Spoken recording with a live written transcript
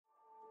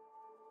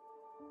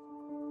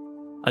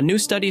A new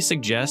study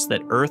suggests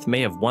that Earth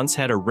may have once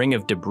had a ring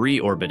of debris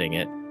orbiting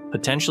it,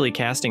 potentially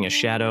casting a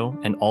shadow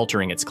and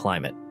altering its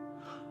climate.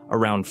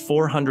 Around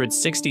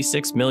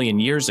 466 million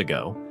years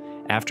ago,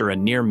 after a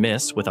near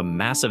miss with a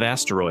massive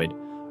asteroid,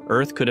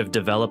 Earth could have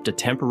developed a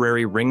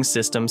temporary ring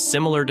system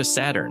similar to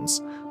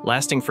Saturn's,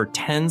 lasting for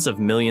tens of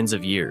millions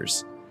of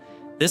years.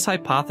 This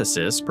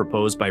hypothesis,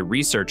 proposed by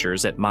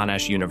researchers at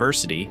Monash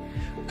University,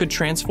 could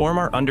transform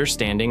our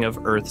understanding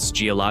of Earth's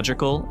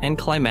geological and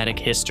climatic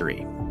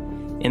history.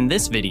 In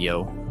this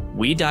video,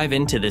 we dive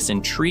into this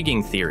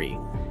intriguing theory,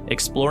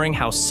 exploring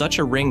how such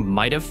a ring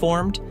might have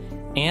formed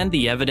and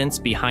the evidence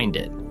behind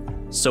it.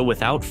 So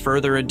without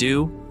further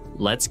ado,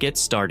 let's get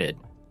started.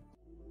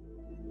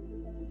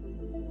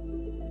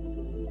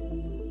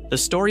 The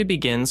story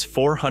begins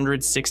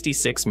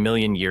 466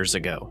 million years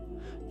ago,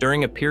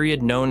 during a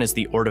period known as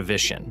the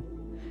Ordovician.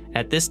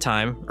 At this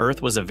time,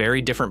 Earth was a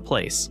very different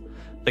place.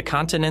 The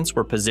continents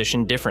were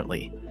positioned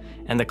differently,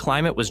 and the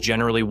climate was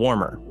generally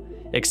warmer,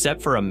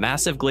 except for a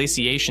massive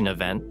glaciation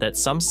event that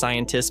some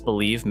scientists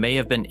believe may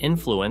have been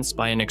influenced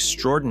by an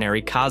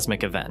extraordinary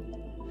cosmic event.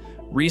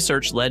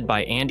 Research led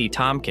by Andy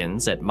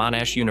Tompkins at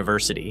Monash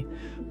University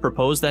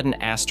proposed that an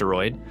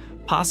asteroid,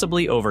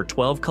 possibly over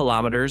 12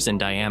 kilometers in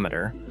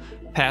diameter,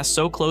 passed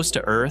so close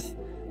to Earth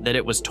that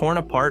it was torn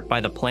apart by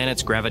the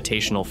planet's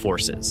gravitational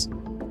forces.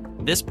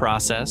 This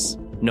process,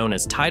 known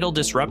as tidal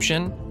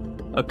disruption,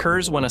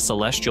 occurs when a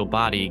celestial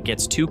body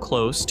gets too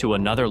close to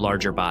another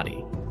larger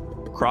body,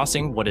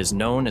 crossing what is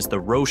known as the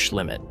Roche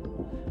limit.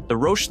 The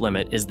Roche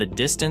limit is the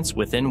distance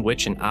within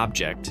which an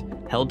object,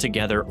 held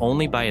together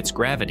only by its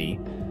gravity,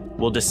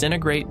 will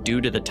disintegrate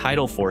due to the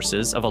tidal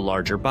forces of a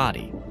larger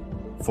body.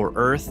 For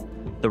Earth,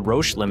 the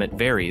Roche limit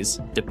varies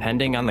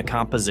depending on the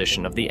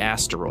composition of the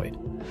asteroid.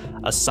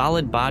 A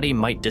solid body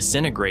might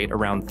disintegrate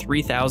around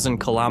 3,000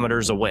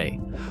 kilometers away,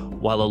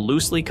 while a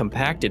loosely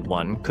compacted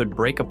one could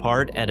break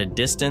apart at a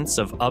distance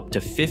of up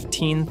to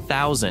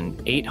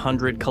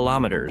 15,800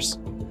 kilometers.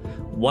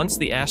 Once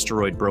the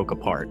asteroid broke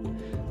apart,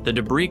 the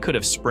debris could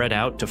have spread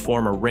out to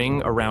form a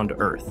ring around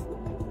Earth.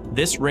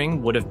 This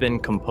ring would have been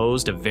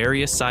composed of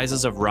various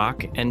sizes of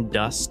rock and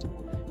dust,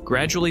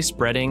 gradually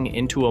spreading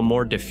into a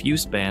more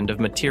diffuse band of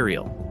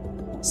material.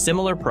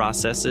 Similar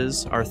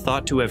processes are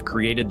thought to have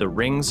created the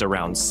rings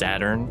around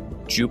Saturn,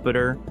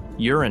 Jupiter,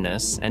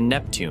 Uranus, and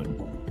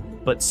Neptune.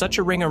 But such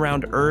a ring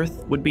around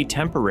Earth would be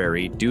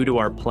temporary due to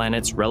our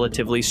planet's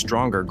relatively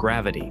stronger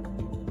gravity.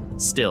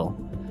 Still,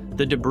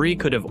 the debris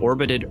could have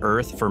orbited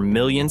Earth for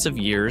millions of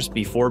years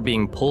before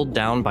being pulled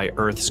down by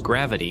Earth's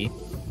gravity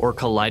or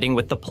colliding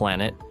with the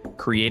planet,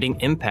 creating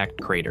impact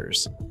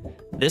craters.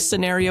 This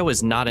scenario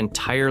is not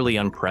entirely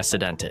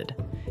unprecedented.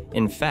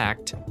 In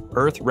fact,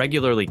 Earth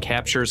regularly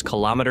captures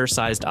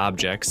kilometer-sized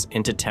objects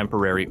into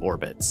temporary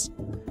orbits.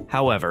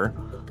 However,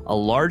 a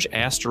large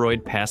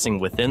asteroid passing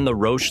within the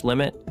Roche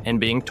limit and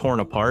being torn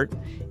apart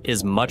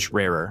is much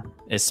rarer,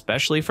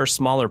 especially for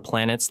smaller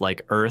planets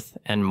like Earth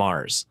and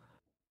Mars.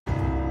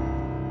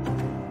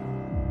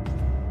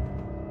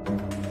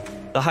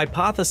 The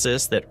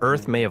hypothesis that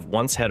Earth may have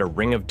once had a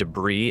ring of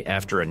debris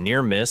after a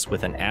near miss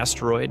with an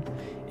asteroid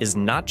is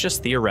not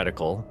just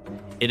theoretical,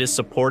 it is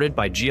supported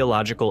by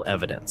geological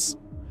evidence.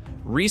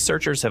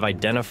 Researchers have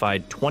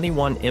identified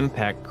 21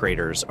 impact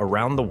craters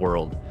around the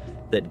world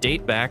that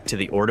date back to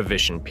the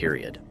Ordovician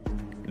period.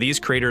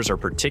 These craters are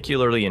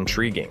particularly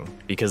intriguing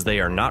because they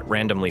are not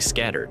randomly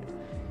scattered.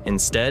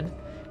 Instead,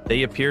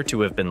 they appear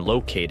to have been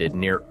located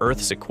near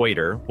Earth's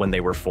equator when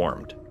they were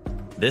formed.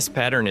 This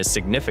pattern is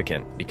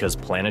significant because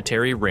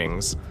planetary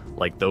rings,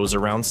 like those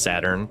around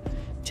Saturn,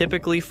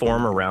 typically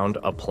form around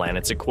a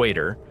planet's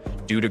equator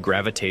due to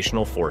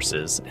gravitational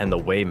forces and the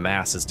way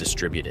mass is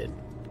distributed.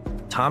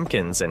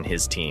 Tompkins and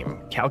his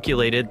team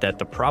calculated that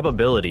the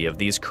probability of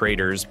these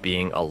craters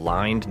being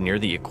aligned near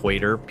the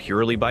equator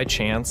purely by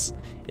chance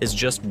is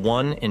just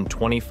 1 in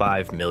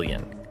 25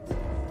 million.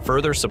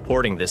 Further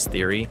supporting this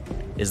theory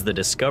is the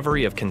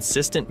discovery of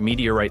consistent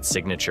meteorite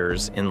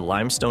signatures in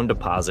limestone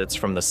deposits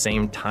from the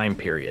same time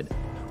period,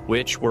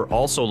 which were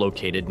also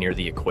located near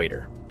the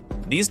equator.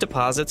 These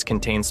deposits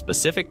contain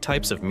specific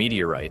types of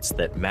meteorites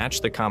that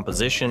match the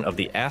composition of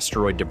the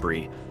asteroid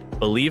debris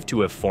believed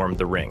to have formed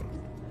the ring.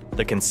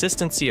 The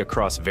consistency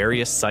across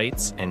various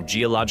sites and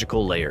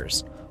geological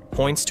layers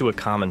points to a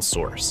common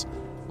source,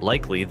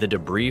 likely the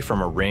debris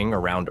from a ring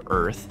around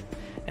Earth,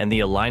 and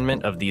the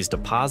alignment of these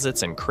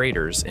deposits and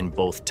craters in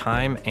both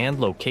time and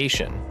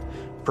location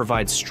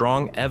provides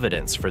strong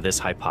evidence for this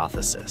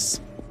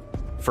hypothesis.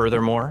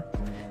 Furthermore,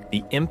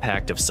 the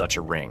impact of such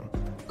a ring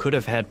could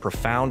have had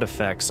profound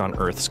effects on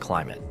Earth's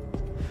climate.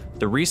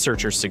 The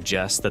researchers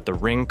suggest that the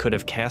ring could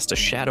have cast a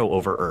shadow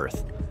over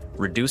Earth,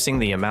 reducing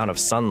the amount of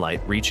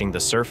sunlight reaching the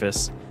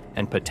surface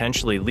and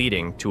potentially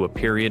leading to a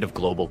period of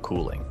global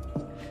cooling.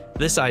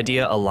 This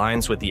idea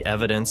aligns with the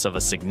evidence of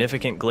a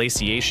significant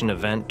glaciation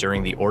event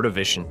during the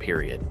Ordovician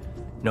period,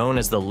 known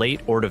as the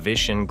Late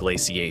Ordovician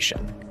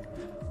Glaciation.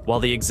 While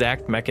the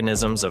exact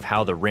mechanisms of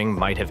how the ring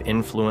might have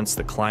influenced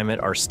the climate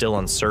are still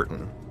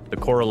uncertain, the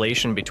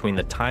correlation between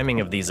the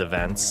timing of these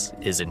events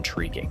is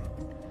intriguing.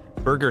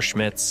 Birger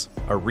Schmitz,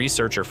 a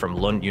researcher from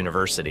Lund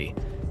University,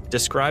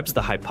 describes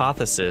the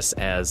hypothesis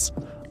as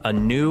a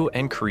new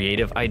and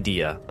creative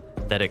idea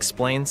that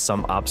explains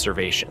some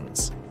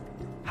observations.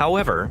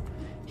 However,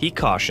 he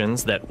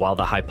cautions that while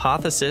the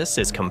hypothesis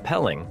is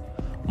compelling,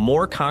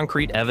 more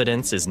concrete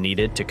evidence is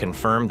needed to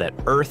confirm that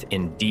Earth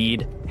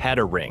indeed had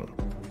a ring.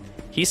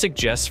 He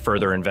suggests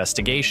further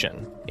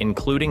investigation,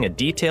 including a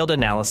detailed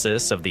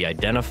analysis of the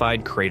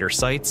identified crater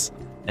sites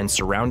and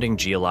surrounding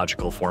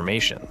geological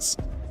formations,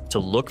 to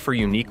look for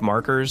unique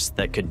markers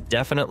that could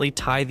definitely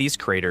tie these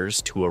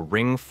craters to a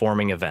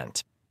ring-forming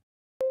event.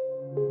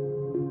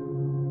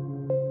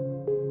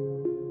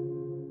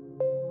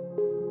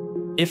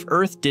 If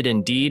Earth did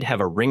indeed have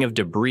a ring of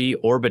debris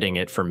orbiting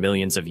it for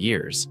millions of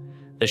years,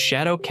 the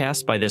shadow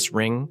cast by this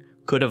ring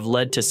could have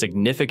led to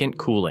significant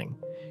cooling,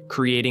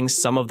 creating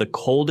some of the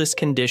coldest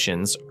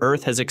conditions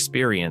Earth has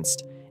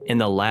experienced in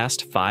the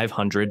last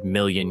 500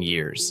 million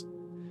years.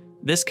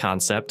 This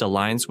concept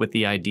aligns with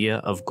the idea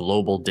of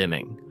global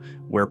dimming,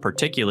 where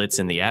particulates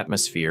in the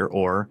atmosphere,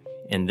 or,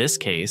 in this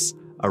case,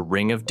 a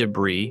ring of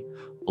debris,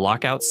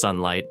 block out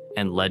sunlight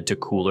and led to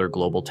cooler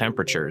global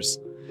temperatures.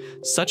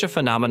 Such a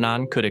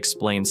phenomenon could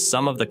explain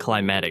some of the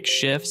climatic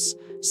shifts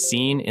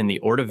seen in the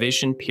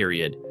Ordovician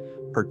period,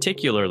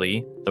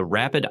 particularly the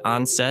rapid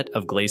onset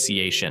of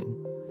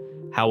glaciation.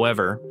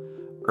 However,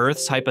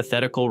 Earth's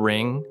hypothetical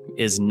ring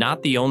is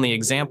not the only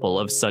example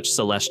of such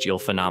celestial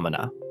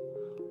phenomena.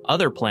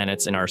 Other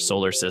planets in our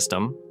solar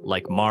system,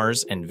 like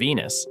Mars and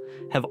Venus,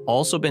 have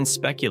also been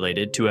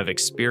speculated to have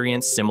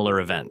experienced similar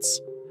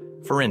events.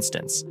 For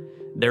instance,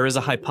 there is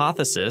a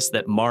hypothesis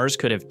that Mars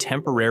could have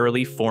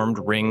temporarily formed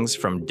rings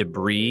from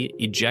debris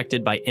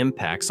ejected by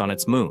impacts on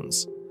its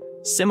moons.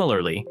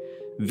 Similarly,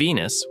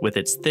 Venus, with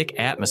its thick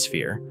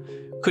atmosphere,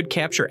 could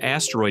capture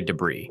asteroid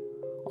debris,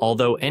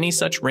 although any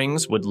such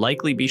rings would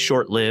likely be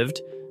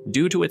short-lived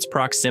due to its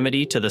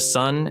proximity to the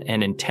Sun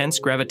and intense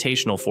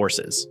gravitational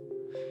forces.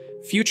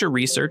 Future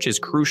research is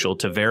crucial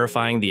to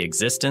verifying the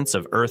existence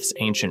of Earth's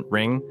ancient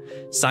ring.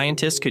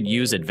 Scientists could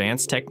use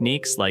advanced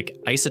techniques like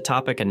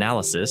isotopic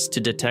analysis to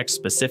detect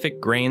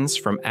specific grains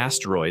from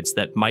asteroids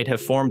that might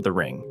have formed the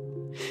ring.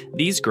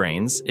 These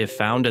grains, if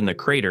found in the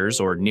craters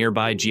or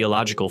nearby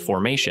geological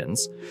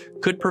formations,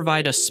 could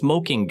provide a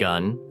smoking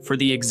gun for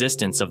the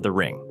existence of the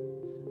ring.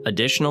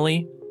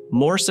 Additionally,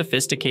 more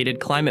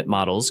sophisticated climate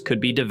models could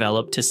be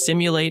developed to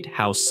simulate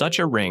how such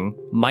a ring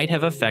might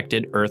have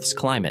affected Earth's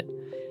climate,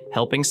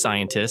 helping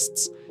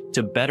scientists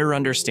to better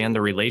understand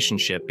the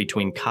relationship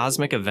between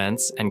cosmic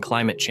events and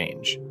climate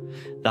change.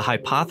 The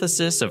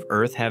hypothesis of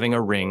Earth having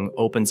a ring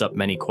opens up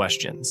many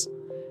questions.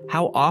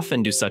 How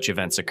often do such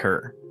events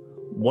occur?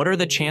 What are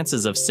the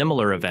chances of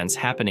similar events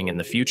happening in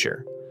the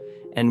future?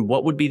 And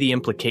what would be the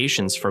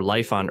implications for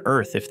life on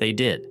Earth if they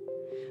did?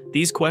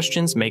 These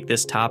questions make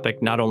this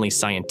topic not only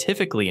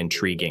scientifically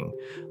intriguing,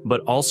 but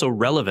also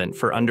relevant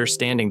for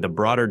understanding the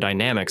broader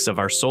dynamics of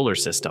our solar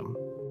system.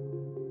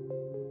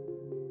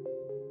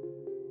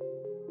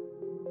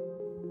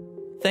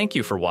 Thank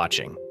you for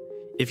watching.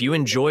 If you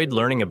enjoyed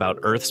learning about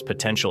Earth's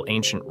potential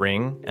ancient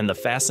ring and the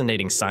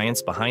fascinating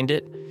science behind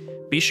it,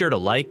 be sure to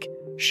like,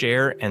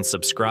 share, and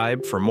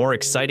subscribe for more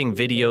exciting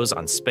videos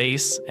on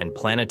space and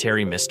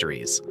planetary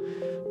mysteries.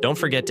 Don't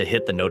forget to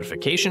hit the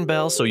notification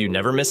bell so you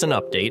never miss an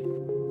update.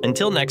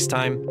 Until next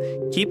time,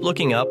 keep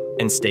looking up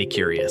and stay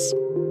curious.